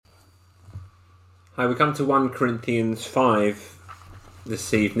Hi, we come to 1 Corinthians 5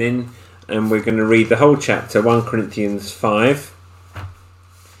 this evening, and we're going to read the whole chapter, 1 Corinthians 5.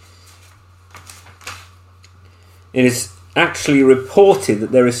 It is actually reported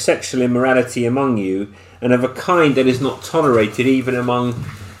that there is sexual immorality among you, and of a kind that is not tolerated even among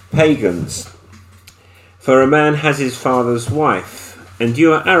pagans. For a man has his father's wife, and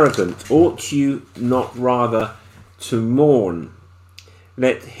you are arrogant. Ought you not rather to mourn?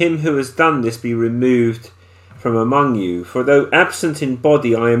 Let him who has done this be removed from among you. For though absent in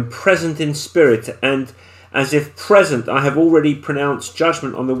body, I am present in spirit, and as if present, I have already pronounced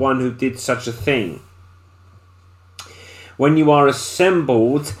judgment on the one who did such a thing. When you are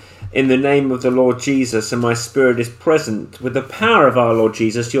assembled in the name of the Lord Jesus, and my spirit is present, with the power of our Lord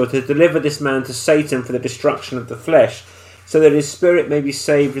Jesus, you are to deliver this man to Satan for the destruction of the flesh, so that his spirit may be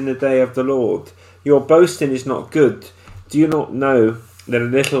saved in the day of the Lord. Your boasting is not good. Do you not know that a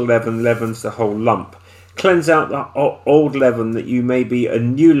little leaven leavens the whole lump? Cleanse out the old leaven, that you may be a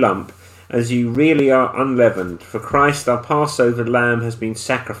new lump, as you really are unleavened. For Christ our Passover lamb has been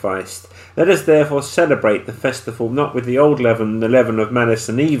sacrificed. Let us therefore celebrate the festival not with the old leaven, the leaven of malice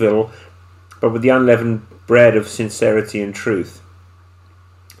and evil, but with the unleavened bread of sincerity and truth.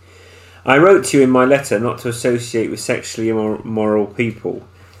 I wrote to you in my letter not to associate with sexually immoral people.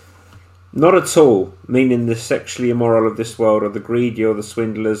 Not at all, meaning the sexually immoral of this world, or the greedy, or the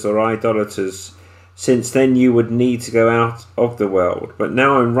swindlers, or idolaters, since then you would need to go out of the world. But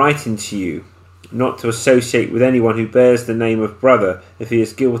now I'm writing to you not to associate with anyone who bears the name of brother, if he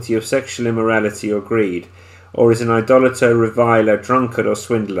is guilty of sexual immorality or greed, or is an idolater, reviler, drunkard, or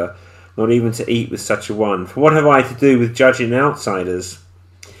swindler, not even to eat with such a one. For what have I to do with judging outsiders?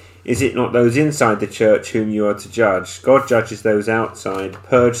 Is it not those inside the church whom you are to judge? God judges those outside.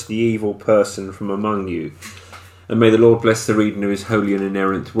 Purge the evil person from among you. And may the Lord bless the reading of his holy and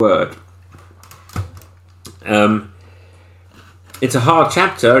inerrant word. It's a hard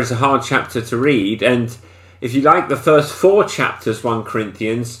chapter. It's a hard chapter to read. And if you like the first 4 chapters, 1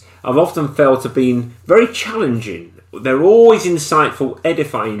 Corinthians, I've often felt have been very challenging. They're always insightful,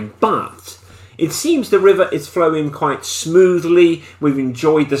 edifying, but it seems the river is flowing quite smoothly. We've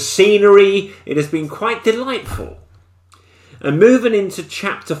enjoyed the scenery. It has been quite delightful. And moving into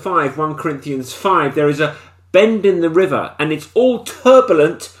chapter 5, 1 Corinthians 5, there is a bend in the river, and it's all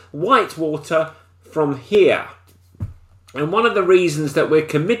turbulent white water from here. And one of the reasons that we're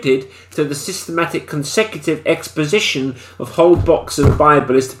committed to the systematic consecutive exposition of whole books of the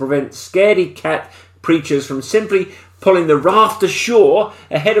Bible is to prevent scaredy cat preachers from simply pulling the raft ashore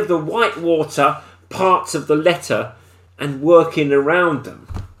ahead of the white water parts of the letter and working around them.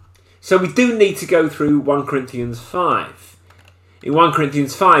 So we do need to go through 1 Corinthians 5. In 1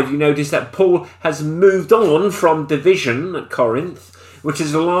 Corinthians 5, you notice that Paul has moved on from division at Corinth, which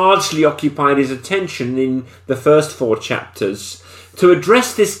has largely occupied his attention in the first 4 chapters, to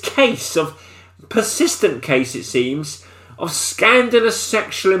address this persistent case, it seems, of scandalous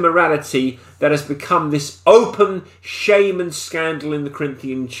sexual immorality that has become this open shame and scandal in the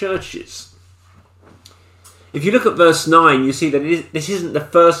Corinthian churches. If you look at verse 9, you see that this isn't the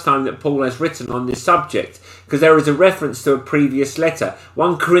first time that Paul has written on this subject, because there is a reference to a previous letter.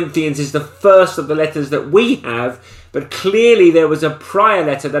 1 Corinthians is the first of the letters that we have, but clearly there was a prior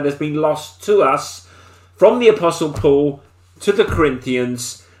letter that has been lost to us from the Apostle Paul to the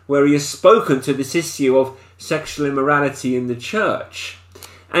Corinthians, where he has spoken to this issue of sexual immorality in the church.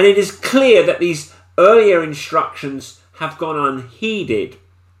 And it is clear that these earlier instructions have gone unheeded,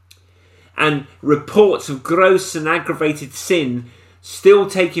 and reports of gross and aggravated sin still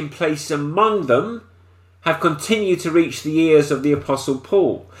taking place among them have continued to reach the ears of the Apostle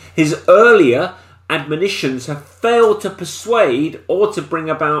Paul. His earlier admonitions have failed to persuade or to bring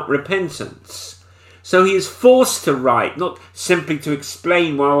about repentance. So he is forced to write, not simply to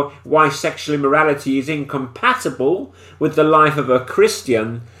explain why sexual immorality is incompatible with the life of a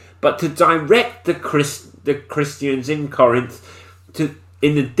Christian, but to direct the Christians in Corinth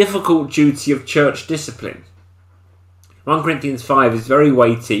in the difficult duty of church discipline. 1 Corinthians 5 is very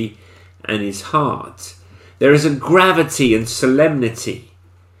weighty and is hard. There is a gravity and solemnity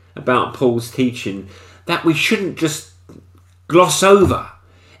about Paul's teaching that we shouldn't just gloss over.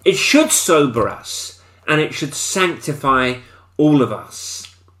 It should sober us, and it should sanctify all of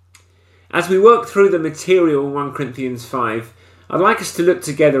us. As we work through the material in 1 Corinthians 5, I'd like us to look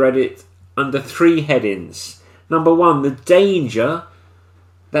together at it under 3 headings. Number 1, the danger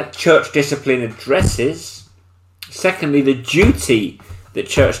that church discipline addresses. Secondly, the duty that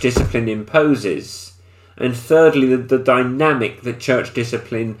church discipline imposes. And thirdly, the dynamic that church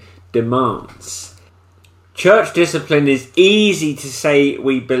discipline demands. Church discipline is easy to say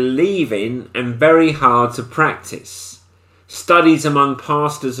we believe in and very hard to practice. Studies among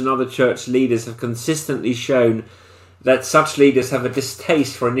pastors and other church leaders have consistently shown that such leaders have a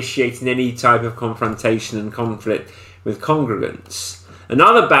distaste for initiating any type of confrontation and conflict with congregants.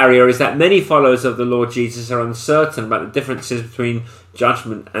 Another barrier is that many followers of the Lord Jesus are uncertain about the differences between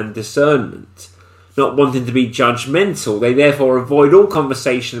judgment and discernment. Not wanting to be judgmental, they therefore avoid all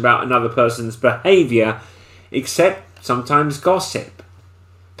conversation about another person's behaviour, except sometimes gossip.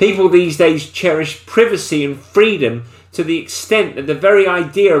 People these days cherish privacy and freedom to the extent that the very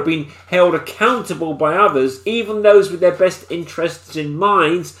idea of being held accountable by others, even those with their best interests in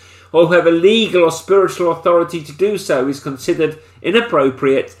mind, or who have a legal or spiritual authority to do so, is considered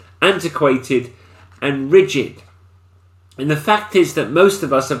inappropriate, antiquated, and rigid. And the fact is that most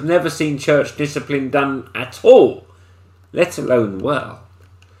of us have never seen church discipline done at all, let alone well.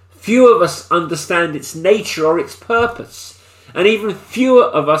 Few of us understand its nature or its purpose, and even fewer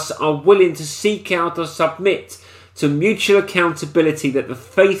of us are willing to seek out or submit to mutual accountability that the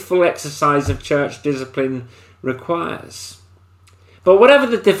faithful exercise of church discipline requires. But whatever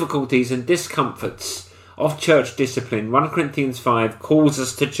the difficulties and discomforts of church discipline, 1 Corinthians 5 calls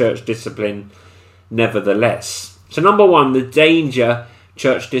us to church discipline nevertheless. So number one, the danger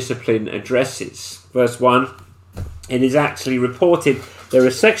church discipline addresses. Verse 1, it is actually reported there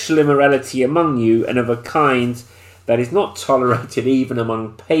is sexual immorality among you, and of a kind that is not tolerated even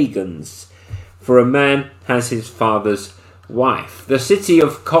among pagans. For a man has his father's wife. The city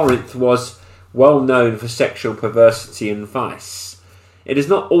of Corinth was well known for sexual perversity and vice. It is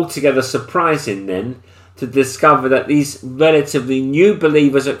not altogether surprising then to discover that these relatively new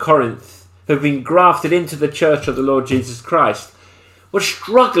believers at Corinth, who have been grafted into the church of the Lord Jesus Christ, were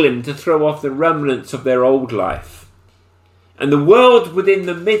struggling to throw off the remnants of their old life, and the world within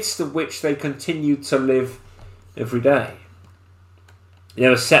the midst of which they continued to live every day. There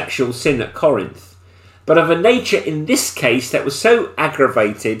was sexual sin at Corinth, but of a nature in this case that was so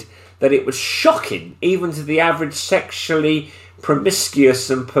aggravated that it was shocking even to the average sexually promiscuous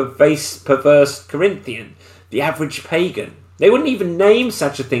and perverse Corinthian, the average pagan. They wouldn't even name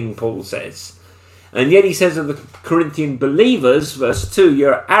such a thing, Paul says. And yet he says of the Corinthian believers, verse 2,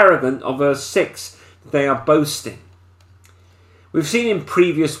 you're arrogant, or verse 6, they are boasting. We've seen in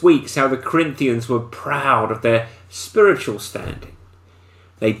previous weeks how the Corinthians were proud of their spiritual standing.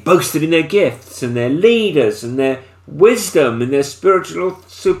 They boasted in their gifts and their leaders and their wisdom and their spiritual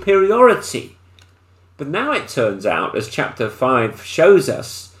superiority. But now it turns out, as chapter 5 shows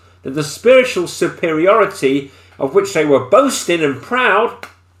us, that the spiritual superiority of which they were boasting and proud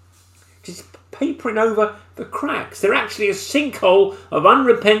is papering over the cracks. They're actually a sinkhole of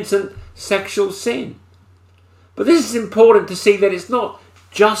unrepentant sexual sin. But this is important to see that it's not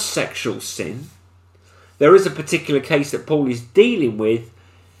just sexual sin. There is a particular case that Paul is dealing with,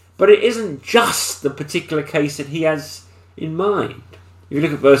 but it isn't just the particular case that he has in mind. If you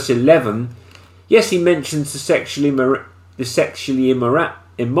look at verse 11, yes, he mentions the sexually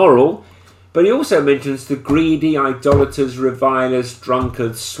immoral, but he also mentions the greedy, idolaters, revilers,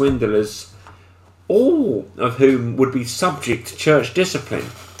 drunkards, swindlers, all of whom would be subject to church discipline.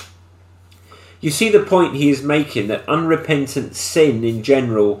 You see the point he is making, that unrepentant sin in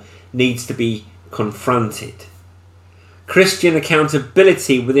general needs to be confronted. Christian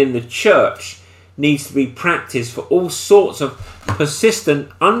accountability within the church needs to be practiced for all sorts of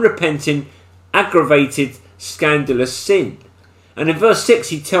persistent, unrepentant, aggravated, scandalous sin. And in verse 6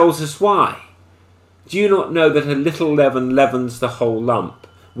 he tells us why. Do you not know that a little leaven leavens the whole lump?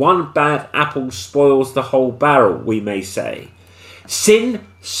 One bad apple spoils the whole barrel, we may say. Sin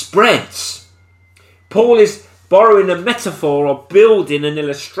spreads. Paul is borrowing a metaphor or building an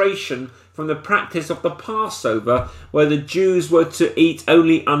illustration from the practice of the Passover, where the Jews were to eat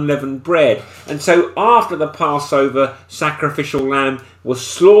only unleavened bread. And so after the Passover sacrificial lamb was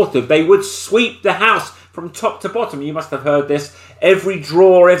slaughtered, they would sweep the house from top to bottom. You must have heard this. Every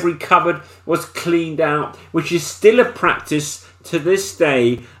drawer, every cupboard was cleaned out, which is still a practice to this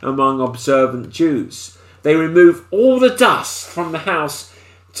day among observant Jews. They remove all the dust from the house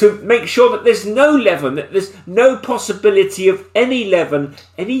to make sure that there's no leaven, that there's no possibility of any leaven,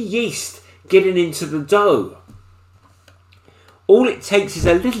 any yeast getting into the dough. All it takes is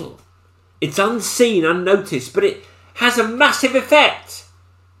a little. It's unseen, unnoticed, but it has a massive effect.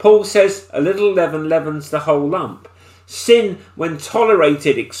 Paul says a little leaven leavens the whole lump. Sin, when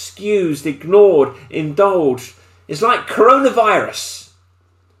tolerated, excused, ignored, indulged, is like coronavirus.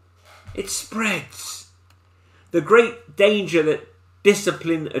 It spreads. The great danger that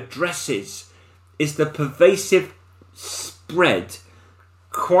discipline addresses is the pervasive spread,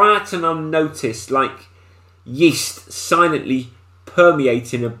 quiet and unnoticed, like yeast silently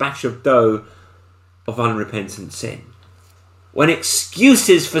permeating a batch of dough of unrepentant sin. When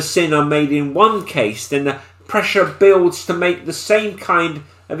excuses for sin are made in one case, then the pressure builds to make the same kind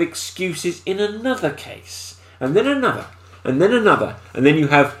of excuses in another case, and then another, and then another, and then you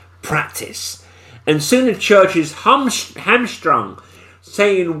have practice. And soon the church is hamstrung,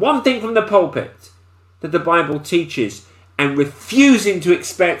 saying one thing from the pulpit that the Bible teaches, and refusing to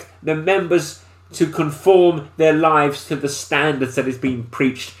expect the members to conform their lives to the standards that is being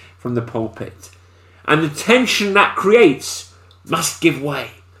preached from the pulpit. And the tension that creates must give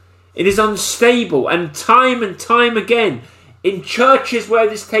way. It is unstable, and time again, in churches where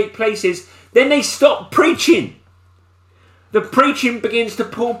this takes place, then they stop preaching. The preaching begins to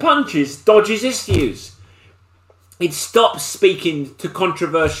pull punches, dodges issues. It stops speaking to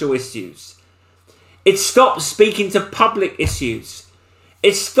controversial issues. It stops speaking to public issues.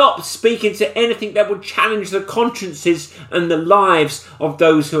 It stops speaking to anything that would challenge the consciences and the lives of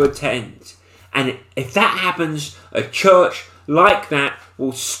those who attend. And if that happens, a church like that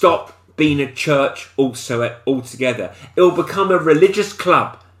will stop being a church altogether. It will become a religious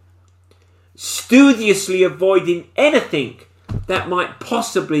club, studiously avoiding anything that might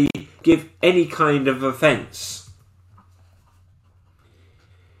possibly give any kind of offence.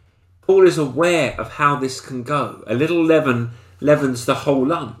 Paul is aware of how this can go. A little leaven leavens the whole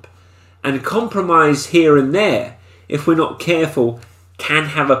lump. And compromise here and there, if we're not careful, can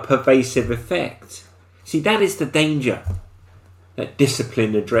have a pervasive effect. See, that is the danger that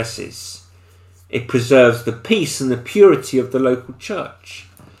discipline addresses. It preserves the peace and the purity of the local church.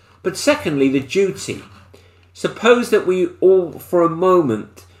 But secondly, the duty. Suppose that we all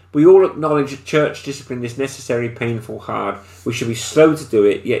acknowledge that church discipline is necessary, painful, hard. We should be slow to do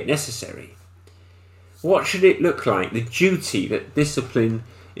it, yet necessary. What should it look like? The duty that discipline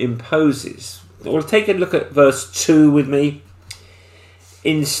imposes. Well, take a look at verse 2 with me.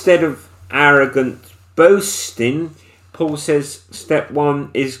 Instead of arrogant boasting, Paul says step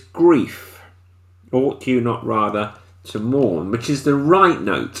 1 is grief. Ought you not rather to mourn? Which is the right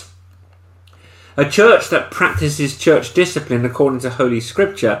note. A church that practices church discipline according to Holy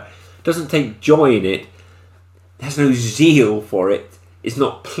Scripture doesn't take joy in it, has no zeal for it, is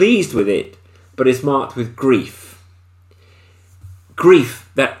not pleased with it, but is marked with grief. Grief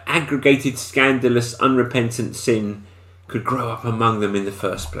that aggregated, scandalous, unrepentant sin could grow up among them in the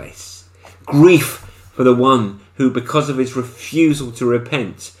first place. Grief for the one who, because of his refusal to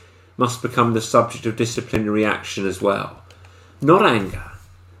repent, must become the subject of disciplinary action as well. Not anger.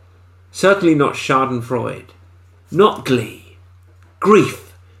 Certainly not schadenfreude. Not glee.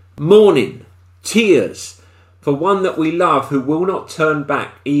 Grief. Mourning. Tears. For one that we love who will not turn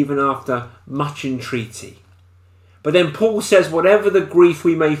back even after much entreaty. But then Paul says, whatever the grief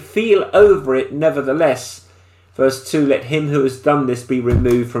we may feel over it, nevertheless, verse 2, let him who has done this be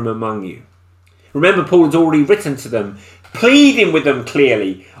removed from among you. Remember, Paul had already written to them, pleading with them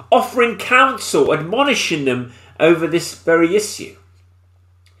clearly, offering counsel, admonishing them over this very issue.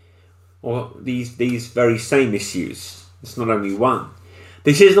 Or these very same issues. It's not only one.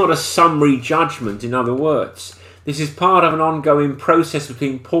 This is not a summary judgment, in other words. This is part of an ongoing process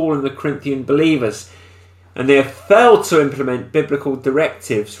between Paul and the Corinthian believers, and they have failed to implement biblical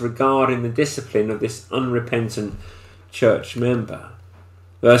directives regarding the discipline of this unrepentant church member.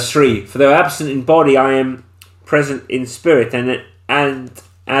 Verse 3, for though absent in body, I am present in spirit, and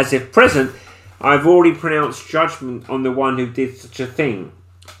as if present, I have already pronounced judgment on the one who did such a thing.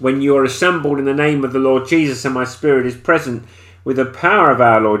 When you are assembled in the name of the Lord Jesus, and my spirit is present with the power of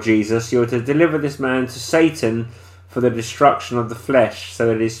our Lord Jesus, you are to deliver this man to Satan for the destruction of the flesh, so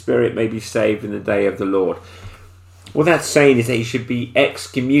that his spirit may be saved in the day of the Lord. What that's saying is that he should be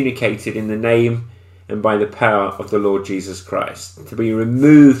excommunicated in the name and by the power of the Lord Jesus Christ, to be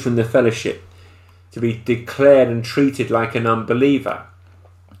removed from the fellowship, to be declared and treated like an unbeliever.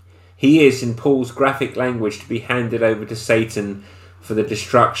 He is, in Paul's graphic language, to be handed over to Satan for the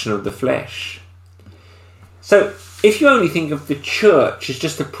destruction of the flesh. So, if you only think of the church as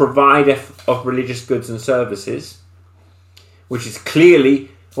just a provider of religious goods and services, which is clearly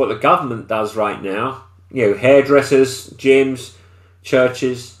what the government does right now, hairdressers, gyms,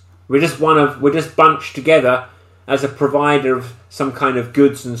 churches, we're just bunched together as a provider of some kind of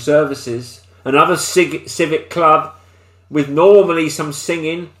goods and services. Another civic club with normally some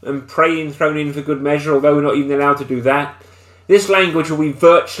singing and praying thrown in for good measure, although we're not even allowed to do that. This language will be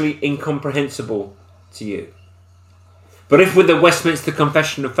virtually incomprehensible to you. But if with the Westminster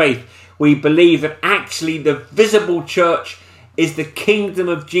Confession of Faith we believe that actually the visible church is the kingdom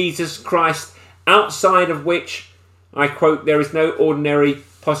of Jesus Christ, outside of which, I quote, there is no ordinary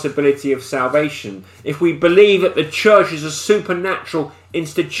possibility of salvation, if we believe that the church is a supernatural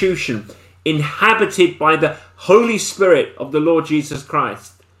institution inhabited by the Holy Spirit of the Lord Jesus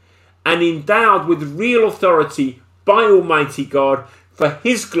Christ and endowed with real authority by Almighty God for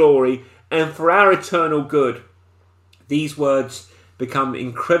His glory and for our eternal good, these words become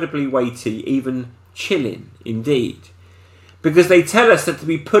incredibly weighty, even chilling indeed. Because they tell us that to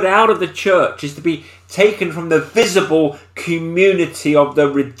be put out of the church is to be taken from the visible community of the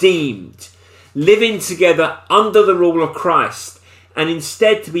redeemed, living together under the rule of Christ, and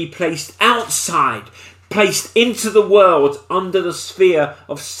instead to be placed outside, placed into the world under the sphere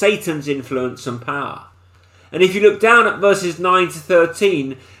of Satan's influence and power. And if you look down at verses 9 to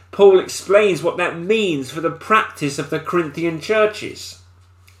 13, Paul explains what that means for the practice of the Corinthian churches.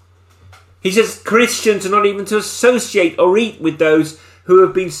 He says Christians are not even to associate or eat with those who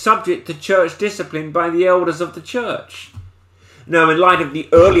have been subject to church discipline by the elders of the church. Now, in light of the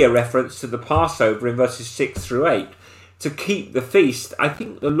earlier reference to the Passover in verses 6 through 8, to keep the feast, I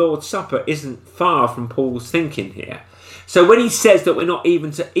think the Lord's Supper isn't far from Paul's thinking here. So when he says that we're not even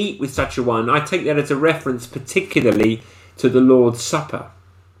to eat with such a one, I take that as a reference particularly to the Lord's Supper.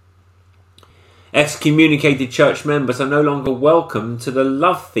 Excommunicated church members are no longer welcome to the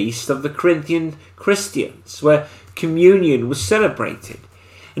love feast of the Corinthian Christians, where communion was celebrated.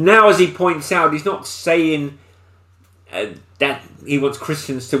 And now, as he points out, he's not saying that he wants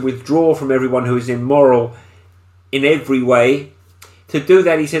Christians to withdraw from everyone who is immoral in every way. To do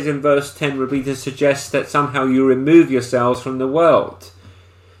that, he says in verse 10, would be to suggest that somehow you remove yourselves from the world.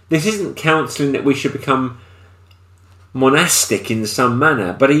 This isn't counselling that we should become monastic in some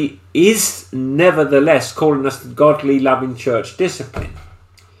manner, but he is nevertheless calling us to godly, loving church discipline.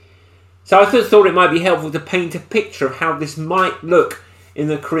 So I just thought it might be helpful to paint a picture of how this might look in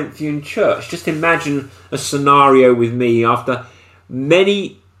the Corinthian church. Just imagine a scenario with me after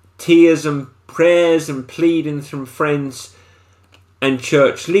many tears and prayers and pleadings from friends and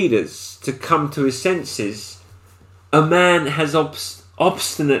church leaders to come to his senses. A man has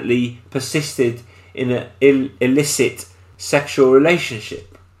obstinately persisted in an illicit sexual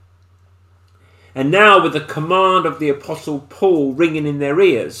relationship. And now, with the command of the Apostle Paul ringing in their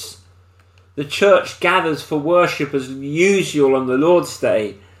ears, the church gathers for worship as usual on the Lord's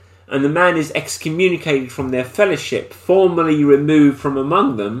Day, and the man is excommunicated from their fellowship, formally removed from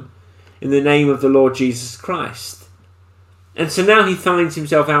among them in the name of the Lord Jesus Christ. And so now he finds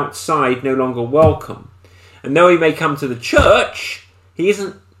himself outside, no longer welcome. And though he may come to the church, he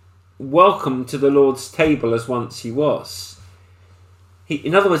isn't welcome to the Lord's table as once he was.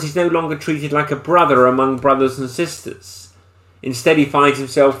 In other words, he's no longer treated like a brother among brothers and sisters. Instead, he finds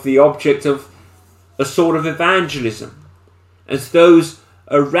himself the object of a sort of evangelism, as those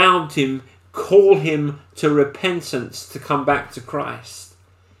around him call him to repentance, to come back to Christ.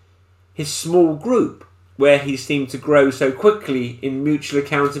 His small group, where he seemed to grow so quickly in mutual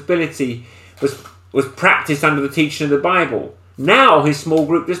accountability, was practiced under the teaching of the Bible. Now his small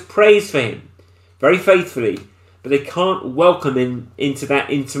group just prays for him very faithfully, but they can't welcome him into that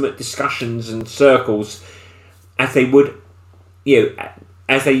intimate discussions and circles as they would,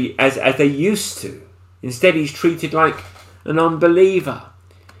 as they used to. Instead, he's treated like an unbeliever.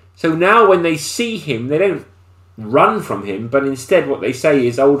 So now when they see him, they don't run from him, but instead what they say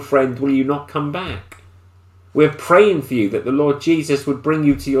is, "Old friend, will you not come back? We're praying for you that the Lord Jesus would bring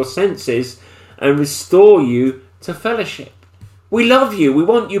you to your senses and restore you to fellowship. We love you. We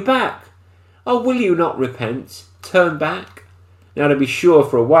want you back. Oh, will you not repent? Turn back." Now, to be sure,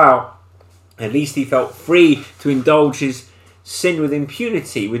 for a while, at least he felt free to indulge his sin with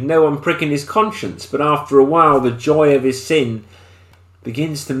impunity, with no one pricking his conscience. But after a while, the joy of his sin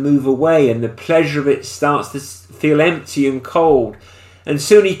begins to move away, and the pleasure of it starts to feel empty and cold. And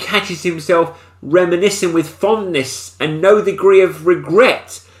soon he catches himself reminiscing with fondness and no degree of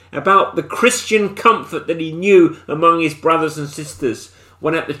regret about the Christian comfort that he knew among his brothers and sisters,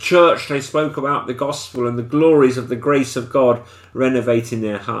 when at the church they spoke about the gospel and the glories of the grace of God renovating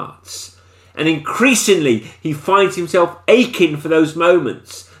their hearts. And increasingly he finds himself aching for those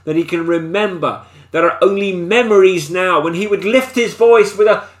moments that he can remember, that are only memories now, when he would lift his voice with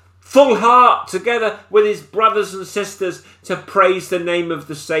a full heart together with his brothers and sisters to praise the name of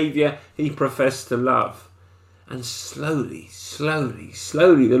the Saviour he professed to love. And slowly,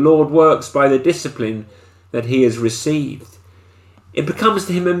 the Lord works by the discipline that he has received. It becomes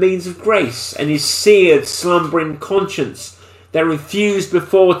to him a means of grace, and his seared, slumbering conscience that refused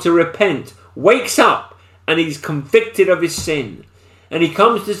before to repent wakes up, and he's convicted of his sin. And he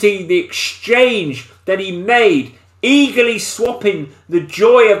comes to see the exchange that he made, eagerly swapping the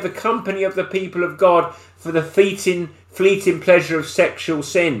joy of the company of the people of God for the fleeting pleasure of sexual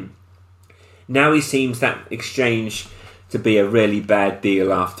sin. Now he seems that exchange to be a really bad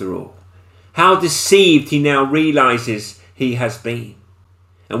deal after all. How deceived he now realises he has been.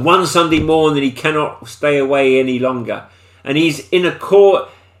 And one Sunday morning he cannot stay away any longer. And he's in a court.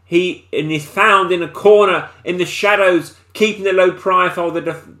 He is found in a corner in the shadows, keeping the low profile,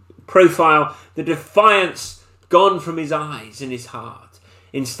 the defiance gone from his eyes and his heart.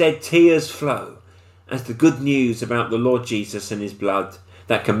 Instead, tears flow as the good news about the Lord Jesus and his blood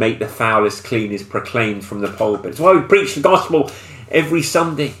that can make the foulest clean is proclaimed from the pulpit. It's why we preach the gospel every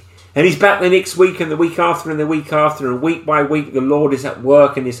Sunday. And he's back the next week and the week after and the week after. And week by week the Lord is at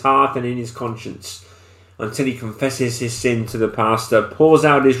work in his heart and in his conscience until he confesses his sin to the pastor, pours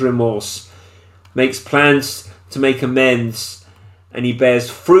out his remorse, makes plans to make amends, and he bears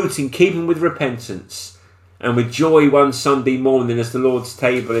fruit in keeping with repentance. And with joy one Sunday morning as the Lord's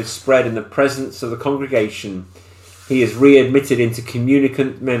table is spread in the presence of the congregation, he is readmitted into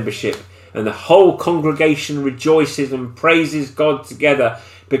communicant membership, and the whole congregation rejoices and praises God together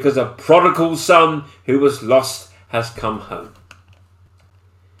because a prodigal son who was lost has come home.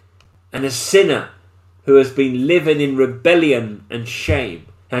 And a sinner who has been living in rebellion and shame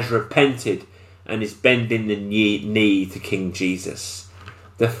has repented and is bending the knee to King Jesus.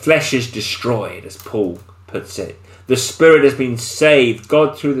 The flesh is destroyed, as Paul puts it. The spirit has been saved.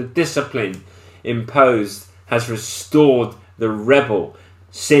 God, through the discipline imposed, has restored the rebel,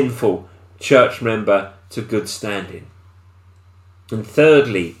 sinful church member to good standing. And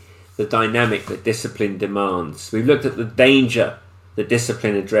thirdly, the dynamic that discipline demands. We've looked at the danger that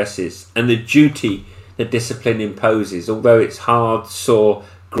discipline addresses and the duty that discipline imposes, although it's hard, sore,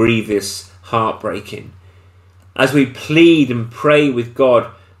 grievous, heartbreaking. As we plead and pray with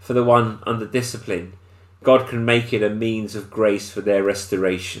God for the one under discipline, God can make it a means of grace for their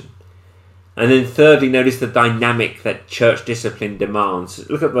restoration. And then thirdly, notice the dynamic that church discipline demands.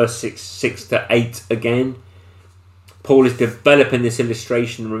 Look at verse 6 to 8 again. Paul is developing this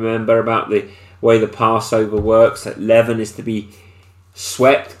illustration, remember, about the way the Passover works, that leaven is to be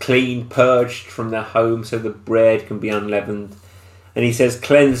swept, clean, purged from their home so the bread can be unleavened. And he says,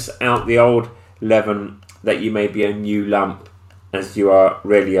 cleanse out the old leaven that you may be a new lump as you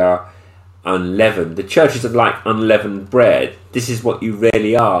really are unleavened. The churches are like unleavened bread. This is what you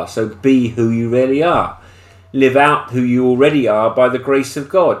really are. So be who you really are. Live out who you already are by the grace of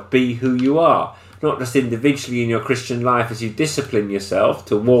God. Be who you are. Not just individually in your Christian life as you discipline yourself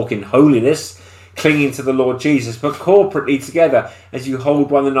to walk in holiness, clinging to the Lord Jesus, but corporately together as you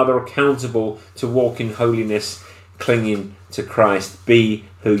hold one another accountable to walk in holiness, clinging to Christ. Be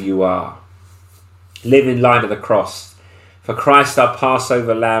who you are. Live in light of the cross. For Christ, our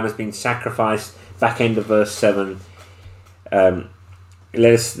Passover lamb, has been sacrificed. Back end of verse 7.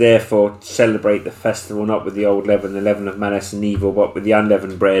 Let us therefore celebrate the festival not with the old leaven, the leaven of malice and evil, but with the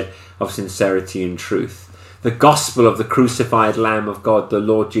unleavened bread of sincerity and truth. The gospel of the crucified Lamb of God, the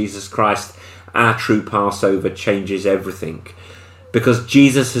Lord Jesus Christ, our true Passover, changes everything. Because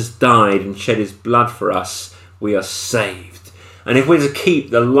Jesus has died and shed his blood for us, we are saved. And if we're to keep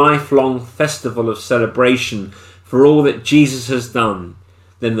the lifelong festival of celebration for all that Jesus has done,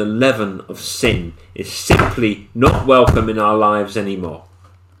 then the leaven of sin is simply not welcome in our lives anymore.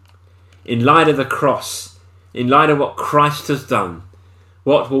 In light of the cross, in light of what Christ has done,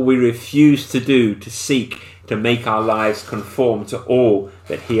 what will we refuse to do to seek to make our lives conform to all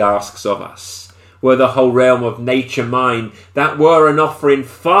that he asks of us? Were the whole realm of nature mine, that were an offering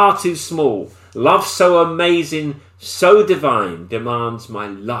far too small. Love so amazing, so divine, demands my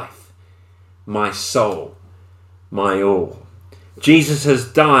life, my soul, my all. Jesus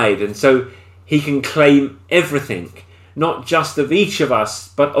has died, and so he can claim everything, not just of each of us,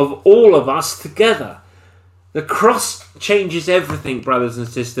 but of all of us together. The cross changes everything, brothers and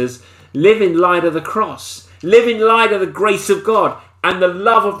sisters. Live in light of the cross. Live in light of the grace of God and the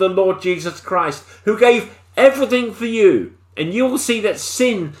love of the Lord Jesus Christ, who gave everything for you. And you will see that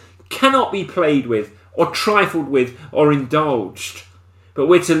sin cannot be played with or trifled with or indulged. But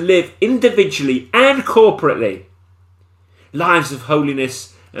we're to live individually and corporately lives of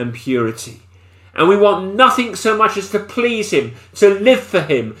holiness and purity. And we want nothing so much as to please him, to live for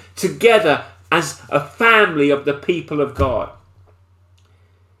him together as a family of the people of God.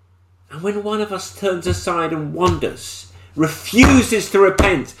 And when one of us turns aside and wanders, refuses to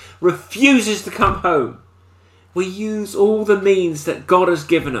repent, refuses to come home, we use all the means that God has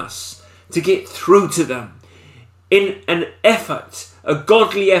given us to get through to them in an effort, a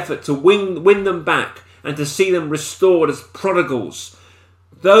godly effort to win them back and to see them restored as prodigals.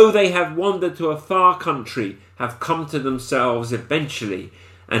 Though they have wandered to a far country, have come to themselves eventually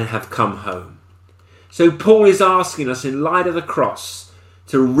and have come home. So Paul is asking us, in light of the cross,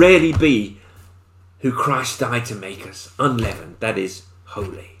 to really be who Christ died to make us, unleavened, that is,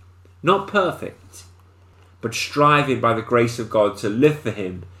 holy. Not perfect, but striving by the grace of God to live for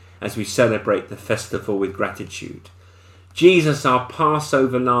him as we celebrate the festival with gratitude. Jesus, our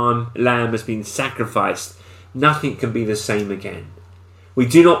Passover lamb, has been sacrificed. Nothing can be the same again. We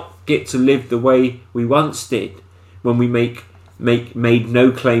do not get to live the way we once did when we made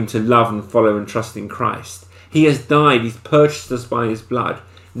no claim to love and follow and trust in Christ. He has died. He's purchased us by his blood.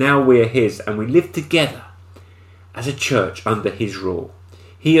 Now we are his, and we live together as a church under his rule.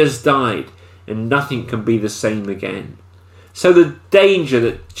 He has died, and nothing can be the same again. So the danger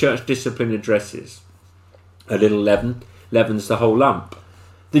that church discipline addresses, a little leaven leavens the whole lump.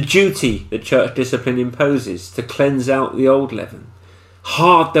 The duty that church discipline imposes to cleanse out the old leaven.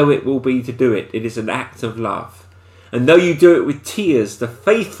 Hard though it will be to do it, it is an act of love. And though you do it with tears, the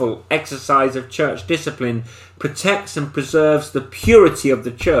faithful exercise of church discipline protects and preserves the purity of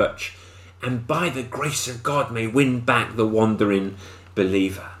the church, and by the grace of God may win back the wandering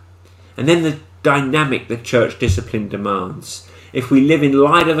believer. And then the dynamic that church discipline demands. If we live in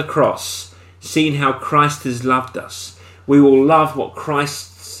light of the cross, seeing how Christ has loved us, we will love what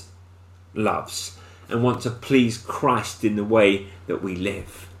Christ loves and want to please Christ in the way that we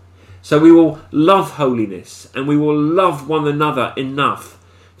live. So we will love holiness, and we will love one another enough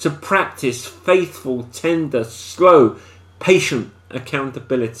to practice faithful, tender, slow, patient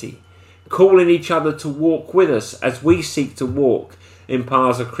accountability, calling each other to walk with us as we seek to walk in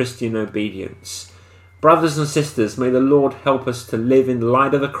paths of Christian obedience. Brothers and sisters, may the Lord help us to live in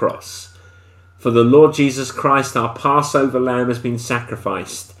light of the cross. For the Lord Jesus Christ, our Passover lamb, has been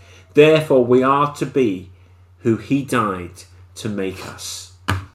sacrificed. Therefore we are to be who he died to make us.